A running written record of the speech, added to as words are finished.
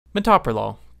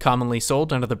Metoprolol, commonly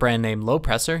sold under the brand name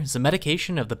Lopressor, is a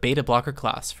medication of the beta blocker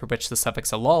class for which the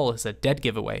suffix -olol is a dead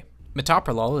giveaway.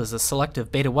 Metoprolol is a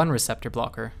selective beta-1 receptor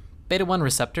blocker. Beta-1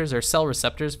 receptors are cell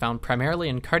receptors found primarily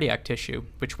in cardiac tissue,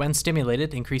 which when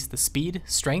stimulated increase the speed,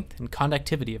 strength, and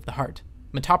conductivity of the heart.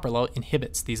 Metoprolol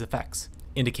inhibits these effects.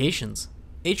 Indications: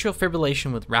 atrial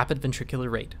fibrillation with rapid ventricular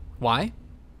rate. Why?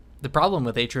 The problem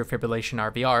with atrial fibrillation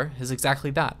RVR is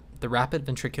exactly that, the rapid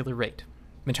ventricular rate.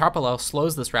 Metoprolol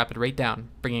slows this rapid rate down,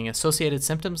 bringing associated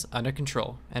symptoms under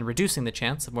control and reducing the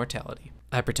chance of mortality.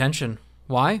 Hypertension.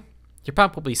 Why? Your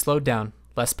pump will be slowed down.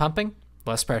 Less pumping,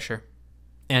 less pressure.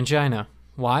 Angina.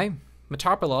 Why?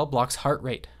 Metoprolol blocks heart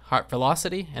rate, heart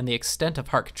velocity, and the extent of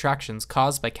heart contractions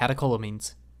caused by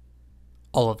catecholamines.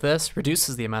 All of this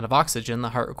reduces the amount of oxygen the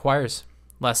heart requires.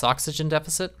 Less oxygen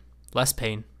deficit, less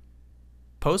pain.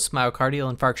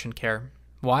 Post-myocardial infarction care.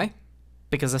 Why?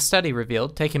 Because a study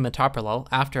revealed taking metoprolol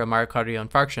after a myocardial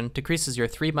infarction decreases your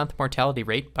 3-month mortality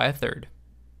rate by 1/3.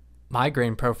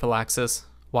 Migraine prophylaxis.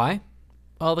 Why?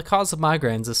 Well, the cause of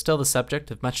migraines is still the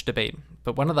subject of much debate,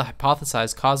 but one of the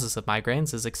hypothesized causes of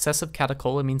migraines is excessive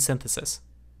catecholamine synthesis.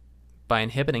 By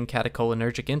inhibiting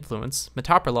catecholinergic influence,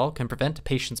 metoprolol can prevent a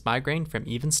patient's migraine from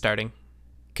even starting.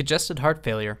 Congested heart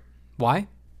failure. Why?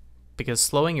 Because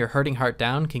slowing your hurting heart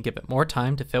down can give it more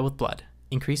time to fill with blood,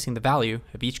 increasing the value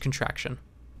of each contraction.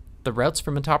 The routes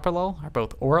for metoprolol are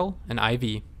both oral and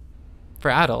IV. For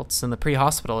adults, in the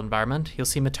pre-hospital environment, you'll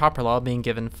see metoprolol being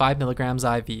given 5 mg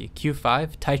IV,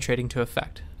 Q5, titrating to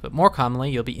effect, but more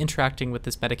commonly you'll be interacting with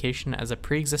this medication as a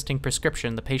pre-existing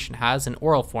prescription the patient has in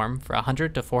oral form for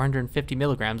 100 to 450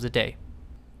 mg a day.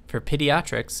 For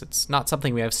pediatrics, it's not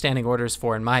something we have standing orders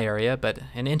for in my area, but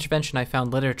an intervention I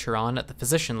found literature on at the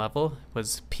physician level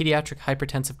was pediatric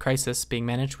hypertensive crisis being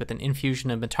managed with an infusion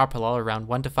of metoprolol around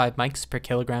 1 to 5 mics per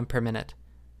kilogram per minute.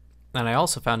 And I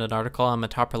also found an article on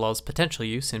metoprolol's potential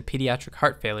use in pediatric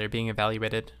heart failure being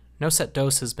evaluated. No set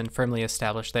dose has been firmly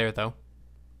established there, though.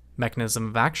 Mechanism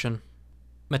of action.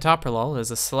 Metoprolol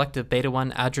is a selective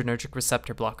beta-1 adrenergic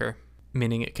receptor blocker,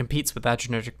 meaning it competes with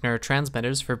adrenergic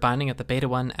neurotransmitters for binding at the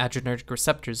beta-1 adrenergic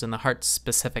receptors in the heart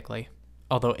specifically.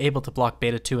 Although able to block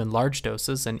beta-2 in large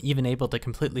doses and even able to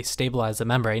completely stabilize the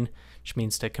membrane, which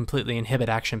means to completely inhibit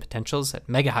action potentials at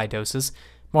mega high doses,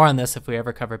 more on this if we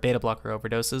ever cover beta blocker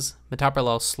overdoses,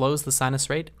 metoprolol slows the sinus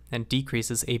rate and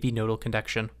decreases AV nodal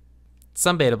conduction.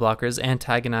 Some beta blockers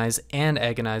antagonize and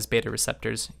agonize beta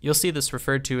receptors. You'll see this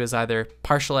referred to as either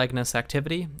partial agonist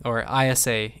activity or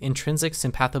ISA, intrinsic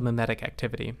sympathomimetic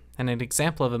activity, and an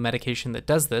example of a medication that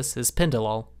does this is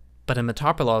pindolol. But in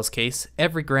metoprolol's case,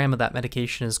 every gram of that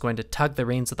medication is going to tug the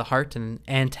reins of the heart in an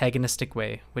antagonistic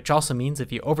way, which also means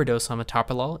if you overdose on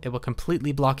metoprolol, it will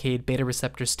completely blockade beta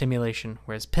receptor stimulation,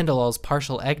 whereas pindolol's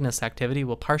partial agonist activity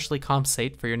will partially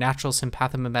compensate for your natural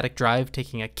sympathomimetic drive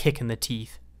taking a kick in the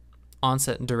teeth.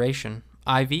 Onset and duration.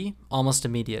 IV, almost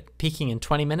immediate, peaking in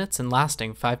 20 minutes and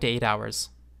lasting 5 to 8 hours.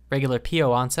 Regular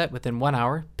PO onset within 1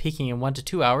 hour, peaking in 1 to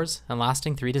 2 hours and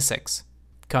lasting 3 to 6.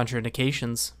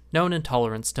 Contraindications. Known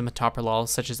intolerance to metoprolol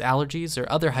such as allergies or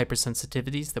other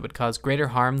hypersensitivities that would cause greater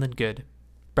harm than good.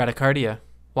 Bradycardia.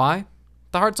 Why?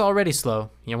 The heart's already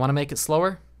slow. You want to make it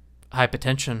slower?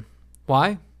 Hypertension.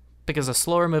 Why? Because a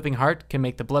slower moving heart can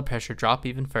make the blood pressure drop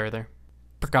even further.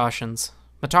 Precautions.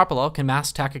 Metoprolol can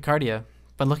mask tachycardia.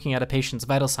 When looking at a patient's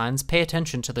vital signs, pay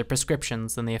attention to their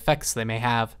prescriptions and the effects they may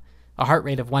have. A heart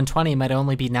rate of 120 might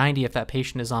only be 90 if that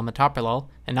patient is on metoprolol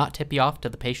and not tip you off to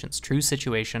the patient's true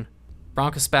situation.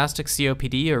 Bronchospastic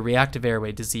COPD or reactive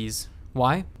airway disease.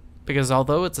 Why? Because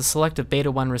although it's a selective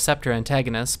beta-1 receptor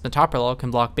antagonist, metoprolol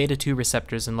can block beta-2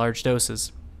 receptors in large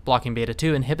doses. Blocking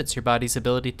beta-2 inhibits your body's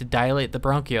ability to dilate the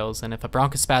bronchioles, and if a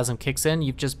bronchospasm kicks in,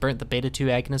 you've just burnt the beta-2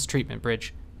 agonist treatment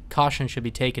bridge. Caution should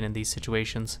be taken in these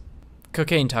situations.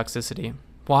 Cocaine toxicity.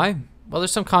 Why? Well,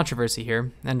 there's some controversy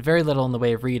here, and very little in the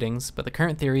way of readings, but the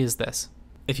current theory is this.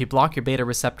 If you block your beta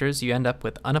receptors, you end up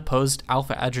with unopposed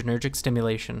alpha-adrenergic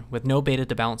stimulation, with no beta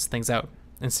to balance things out.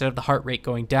 Instead of the heart rate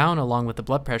going down along with the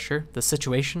blood pressure, the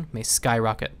situation may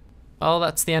skyrocket. Well,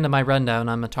 that's the end of my rundown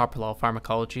on metoprolol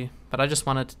pharmacology, but I just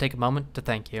wanted to take a moment to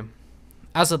thank you.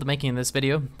 As of the making of this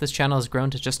video, this channel has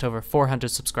grown to just over 400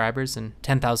 subscribers and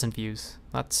 10,000 views.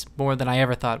 That's more than I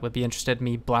ever thought would be interested in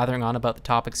me blathering on about the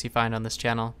topics you find on this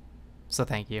channel. So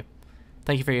thank you.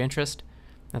 Thank you for your interest,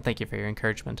 and thank you for your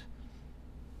encouragement.